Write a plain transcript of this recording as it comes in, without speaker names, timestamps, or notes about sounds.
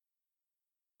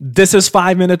This is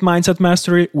 5-Minute Mindset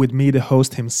Mastery with me, the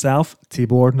host himself,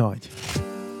 Tibor Nagy.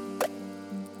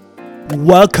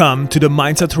 Welcome to the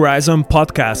Mindset Horizon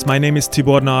podcast. My name is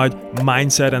Tibor Nagy,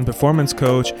 mindset and performance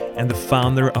coach and the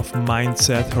founder of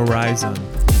Mindset Horizon.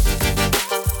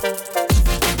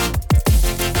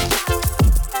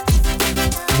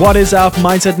 What is up,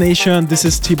 Mindset Nation? This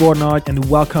is Tibor Nagy and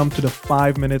welcome to the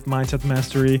 5-Minute Mindset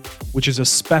Mastery, which is a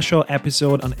special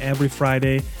episode on every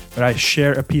Friday where I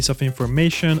share a piece of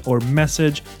information or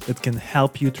message that can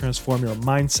help you transform your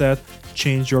mindset,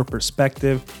 change your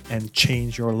perspective, and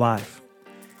change your life.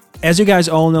 As you guys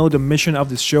all know, the mission of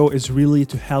this show is really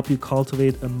to help you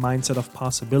cultivate a mindset of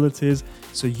possibilities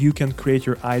so you can create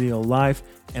your ideal life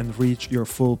and reach your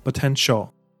full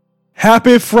potential.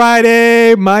 Happy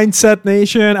Friday, Mindset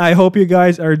Nation. I hope you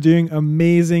guys are doing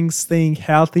amazing, staying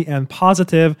healthy and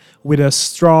positive with a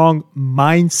strong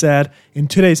mindset. In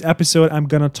today's episode, I'm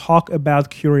going to talk about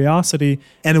curiosity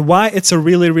and why it's a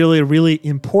really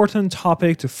important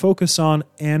topic to focus on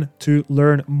and to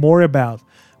learn more about.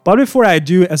 But before I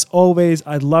do, as always,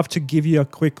 I'd love to give you a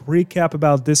quick recap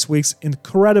about this week's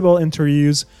incredible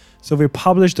interviews. So we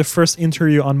published the first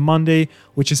interview on Monday,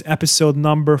 which is episode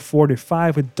number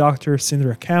 45 with Dr.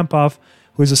 Sindra Kamphoff,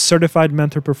 who is a certified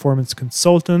mental performance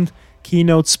consultant,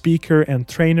 keynote speaker and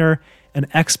trainer, an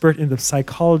expert in the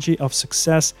psychology of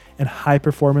success and high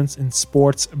performance in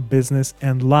sports, business,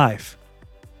 and life.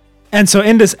 And so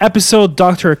in this episode,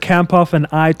 Dr. Kamphoff and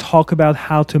I talk about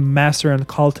how to master and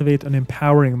cultivate an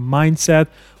empowering mindset.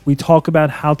 We talk about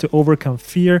how to overcome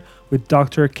fear with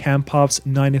Dr. Kamphoff's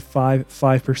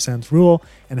 95-5% rule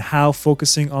and how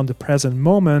focusing on the present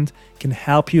moment can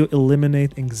help you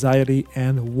eliminate anxiety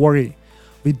and worry.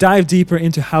 We dive deeper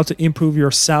into how to improve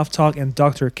your self-talk, and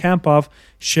Dr. Kamphoff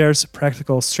shares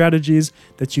practical strategies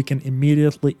that you can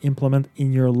immediately implement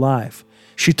in your life.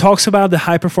 She talks about the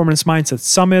High Performance Mindset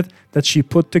Summit that she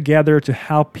put together to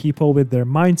help people with their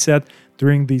mindset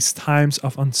during these times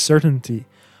of uncertainty.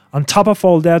 On top of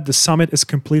all that, the summit is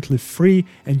completely free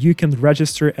and you can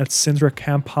register at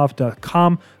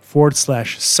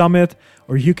sindrakamphoff.com/summit,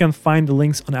 or you can find the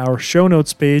links on our show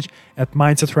notes page at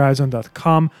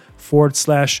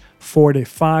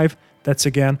mindsethorizon.com/45. That's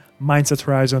again,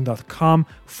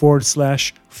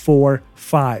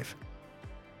 mindsethorizon.com/45.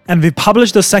 And we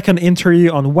published the second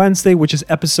interview on Wednesday, which is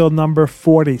episode number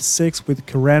 46 with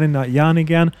Karenina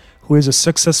Yanigan, who is a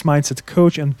success mindset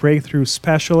coach and breakthrough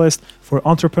specialist for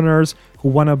entrepreneurs who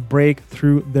want to break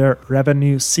through their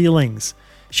revenue ceilings.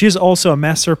 She is also a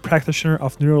master practitioner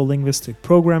of neuro-linguistic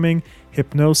programming,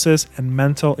 hypnosis, and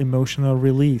mental emotional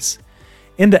release.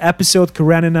 In the episode,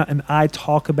 Karenina and I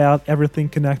talk about everything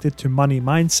connected to money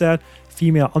mindset,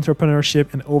 female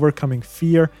entrepreneurship, and overcoming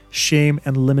fear, shame,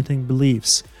 and limiting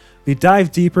beliefs. We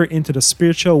dive deeper into the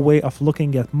spiritual way of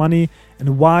looking at money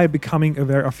and why becoming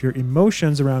aware of your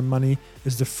emotions around money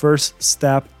is the first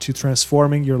step to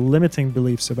transforming your limiting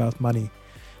beliefs about money.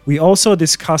 We also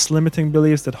discuss limiting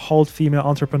beliefs that hold female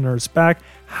entrepreneurs back,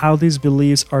 how these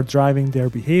beliefs are driving their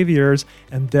behaviors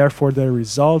and therefore their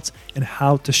results, and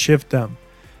how to shift them.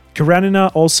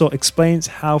 Karenina also explains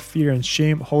how fear and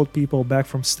shame hold people back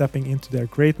from stepping into their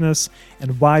greatness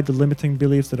and why the limiting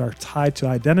beliefs that are tied to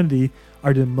identity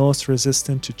are the most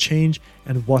resistant to change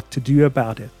and what to do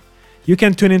about it. You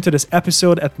can tune into this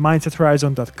episode at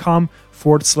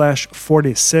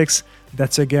mindsethorizon.com/46.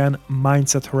 That's again,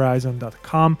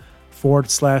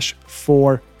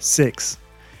 mindsethorizon.com/46.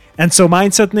 And so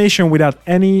Mindset Nation, without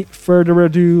any further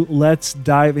ado, let's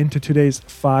dive into today's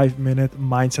 5-minute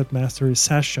Mindset Mastery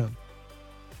session.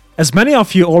 As many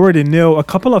of you already know, a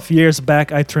couple of years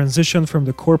back, I transitioned from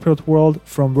the corporate world,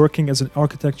 from working as an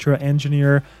architectural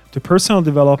engineer to personal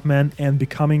development and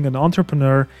becoming an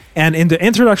entrepreneur. And in the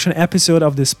introduction episode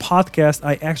of this podcast,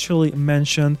 I actually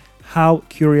mentioned how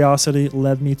curiosity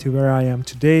led me to where I am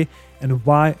today and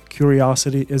why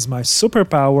curiosity is my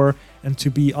superpower. And to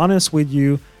be honest with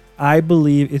you, I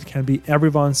believe it can be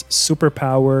everyone's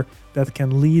superpower that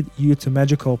can lead you to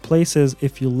magical places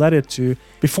if you let it to.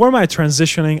 Before my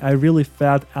transitioning, I really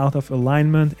felt out of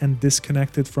alignment and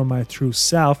disconnected from my true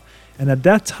self. And at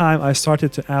that time, I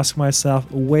started to ask myself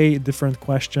way different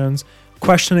questions,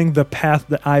 questioning the path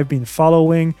that I've been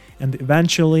following. And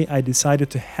eventually, I decided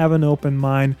to have an open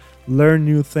mind, learn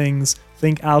new things,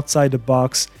 think outside the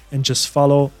box, and just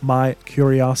follow my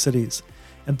curiosities.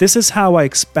 And this is how I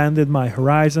expanded my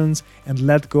horizons and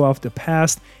let go of the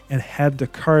past and had the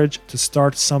courage to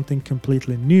start something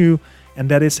completely new. And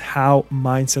that is how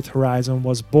Mindset Horizon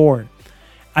was born.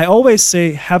 I always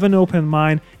say have an open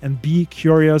mind and be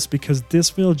curious, because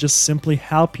this will just simply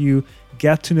help you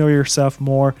get to know yourself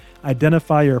more,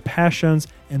 identify your passions,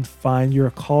 and find your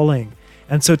calling.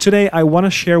 And so today I want to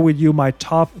share with you my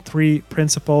top 3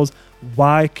 principles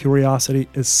why curiosity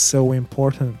is so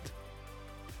important.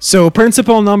 So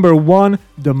principle number 1,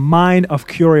 the mind of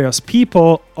curious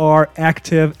people are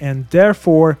active and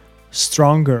therefore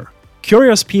stronger.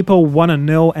 Curious people want to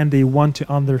know and they want to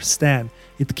understand.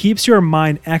 It keeps your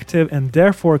mind active and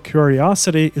therefore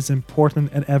curiosity is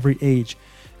important at every age.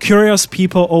 Curious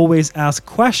people always ask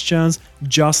questions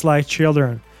just like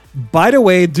children. By the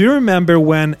way, do you remember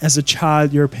when as a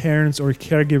child your parents or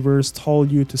caregivers told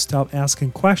you to stop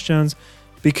asking questions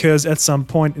because at some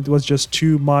point it was just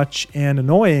too much and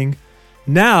annoying?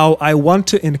 Now I want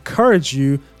to encourage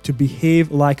you to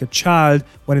behave like a child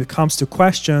when it comes to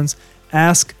questions.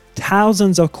 Ask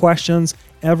thousands of questions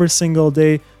every single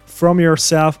day from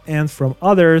yourself and from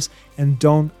others, and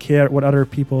don't care what other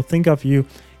people think of you.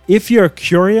 If you're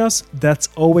curious, that's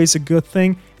always a good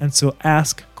thing, and so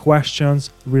ask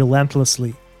questions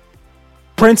relentlessly.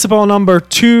 Principle number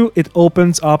 2, it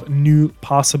opens up new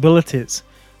possibilities.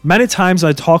 Many times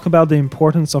I talk about the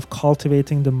importance of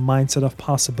cultivating the mindset of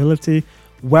possibility.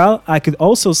 Well, I could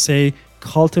also say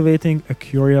cultivating a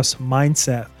curious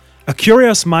mindset. A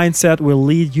curious mindset will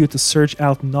lead you to search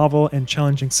out novel and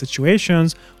challenging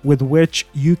situations with which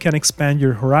you can expand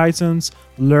your horizons,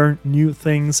 learn new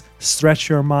things, stretch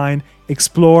your mind,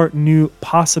 explore new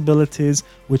possibilities,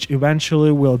 which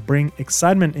eventually will bring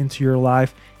excitement into your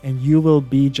life, and you will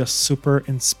be just super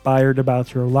inspired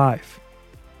about your life.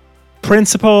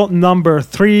 Principle number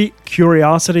 3,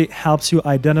 curiosity helps you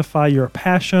identify your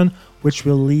passion, which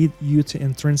will lead you to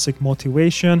intrinsic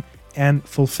motivation and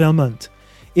fulfillment.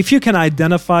 If you can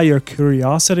identify your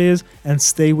curiosities and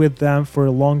stay with them for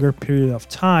a longer period of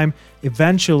time,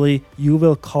 eventually you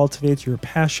will cultivate your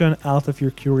passion out of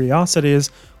your curiosities,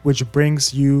 which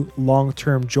brings you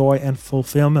long-term joy and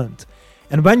fulfillment.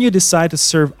 And when you decide to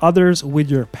serve others with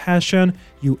your passion,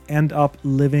 you end up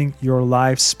living your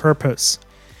life's purpose.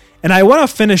 And I want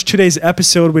to finish today's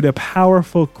episode with a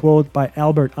powerful quote by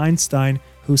Albert Einstein,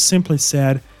 who simply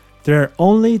said, "There are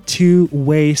only 2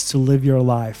 ways to live your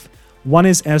life. One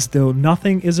is as though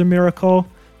nothing is a miracle.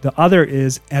 The other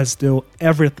is as though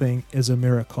everything is a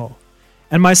miracle."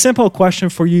 And my simple question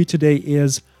for you today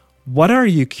is, what are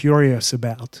you curious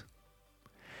about?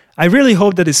 I really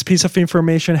hope that this piece of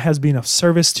information has been of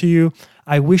service to you.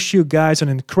 I wish you guys an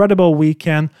incredible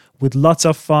weekend with lots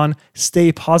of fun.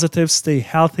 Stay positive, stay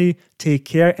healthy, take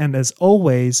care, and as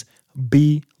always,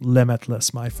 be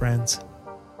limitless, my friends.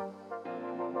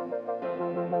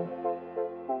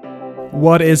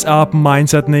 What is up,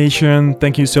 Mindset Nation?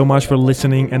 Thank you so much for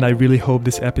listening, and I really hope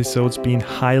this episode's been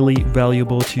highly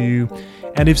valuable to you.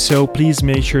 And if so, please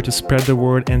make sure to spread the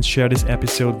word and share this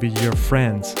episode with your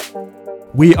friends.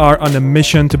 We are on a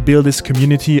mission to build this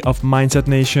community of Mindset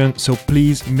Nation, so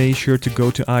please make sure to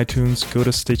go to iTunes, go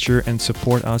to Stitcher, and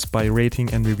support us by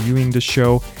rating and reviewing the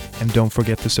show, and don't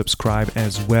forget to subscribe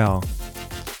as well.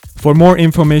 For more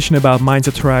information about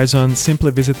Mindset Horizon, simply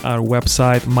visit our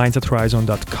website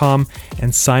mindsethorizon.com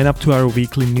and sign up to our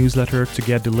weekly newsletter to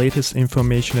get the latest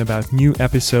information about new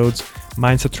episodes,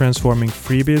 mindset transforming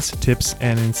freebies, tips,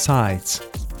 and insights.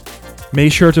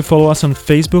 Make sure to follow us on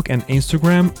Facebook and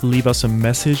Instagram, leave us a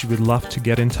message, we'd love to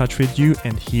get in touch with you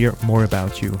and hear more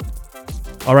about you.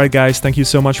 Alright guys, thank you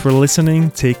so much for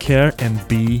listening, take care and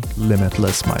be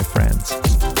limitless, my friends.